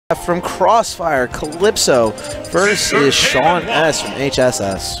From Crossfire, Calypso versus Sean S from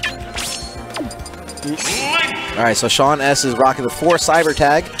HSS. Alright, so Sean S is rocking the 4 cyber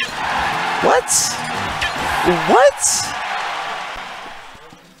tag. What? What?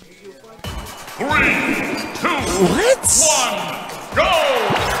 3, 2, what?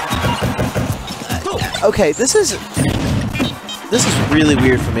 1, go! Okay, this is really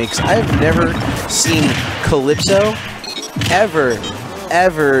weird for me because I've never seen Calypso ever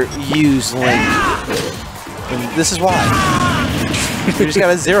use Link. And this is why. We just got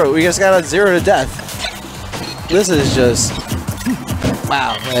a 0. We just got a 0 to death. This is just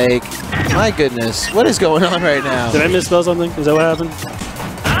wow. Like, my goodness, what is going on right now? Did I misspell something? Is that what happened?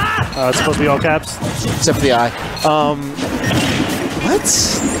 It's supposed to be all caps, except for the I. What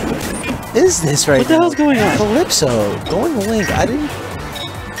is this right now? What the hell's going on? Calypso going Link.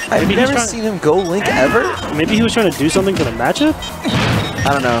 I've never seen him go Link ever. Maybe he was trying to do something for the matchup?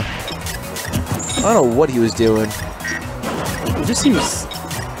 I don't know. I don't know what he was doing. It just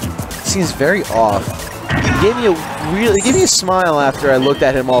seems very off. He gave me a smile after I looked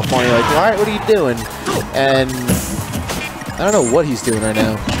at him all funny, like, alright, what are you doing? And I don't know what he's doing right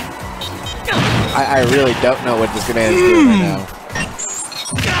now. I really don't know what this man is doing right now.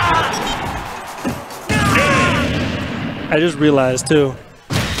 I just realized too.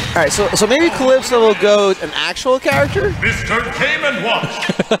 Alright, so maybe Calypso will go an actual character? Mr. Game & Watch!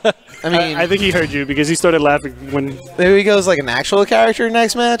 I mean, I think he heard you because he started laughing when... Maybe he goes like an actual character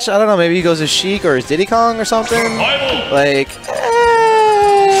next match? I don't know, maybe he goes as Sheik or as Diddy Kong or something? Like,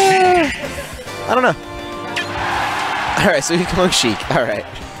 I don't know. Alright, so he's going Sheik. Alright.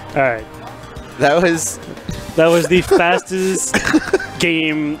 Alright. That was the fastest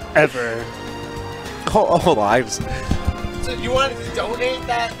game ever. Hold on. So you wanted to donate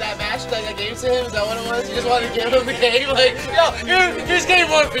that match, that game to him? Is that what it was? You just wanted to give him the game? Like, yo, here's game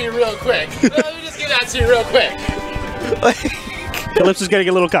 1 for you real quick. Let me just give that to you real quick. Calypso's getting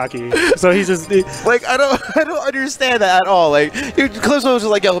a little cocky, so he's just like I don't understand that at all. Like Calypso was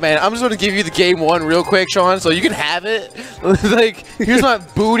just like, yo man, I'm just gonna give you the game 1 real quick, Sean, so you can have it. Like here's my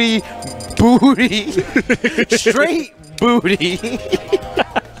booty, straight booty.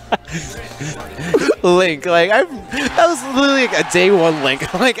 Link, like that was literally like a day 1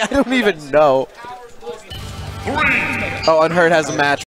 Link. Like I don't even know. Oh, Unheard has a match.